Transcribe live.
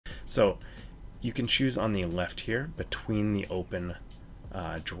So you can choose on the left here between the open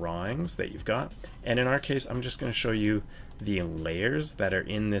drawings that you've got, and in our case I'm just going to show you the layers that are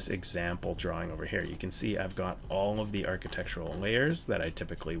in this example drawing over here. You can see I've got all of the architectural layers that I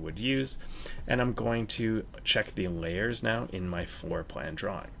typically would use, and I'm going to check the layers now in my floor plan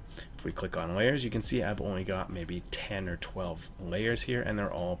drawing. If we click on layers, you can see I've only got maybe 10 or 12 layers here, and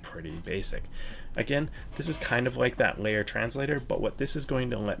they're all pretty basic. Again, this is kind of like that layer translator, but what this is going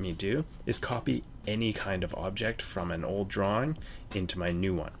to let me do is copy any kind of object from an old drawing into my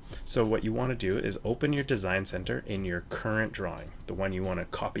new one. So what you want to do is open your design center in your current drawing, the one you want to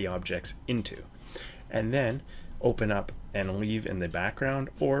copy objects into, and then open up and leave in the background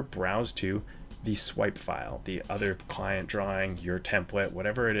or browse to the swipe file, the other client drawing, your template,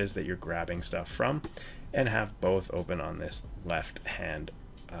 whatever it is that you're grabbing stuff from, and have both open on this left hand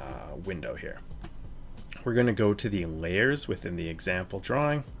window here. We're going to go to the layers within the example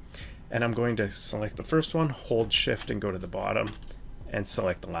drawing, and I'm going to select the first one, hold shift and go to the bottom and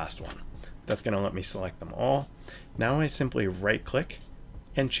select the last one. That's going to let me select them all. Now I simply right click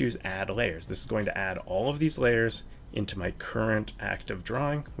and choose add layers. This is going to add all of these layers into my current active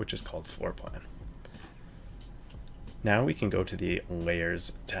drawing, which is called floor plan. Now we can go to the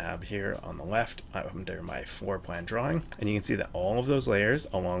layers tab here on the left under my floor plan drawing, and you can see that all of those layers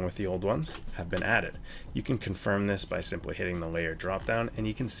along with the old ones have been added. You can confirm this by simply hitting the layer drop down, and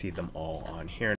you can see them all on here.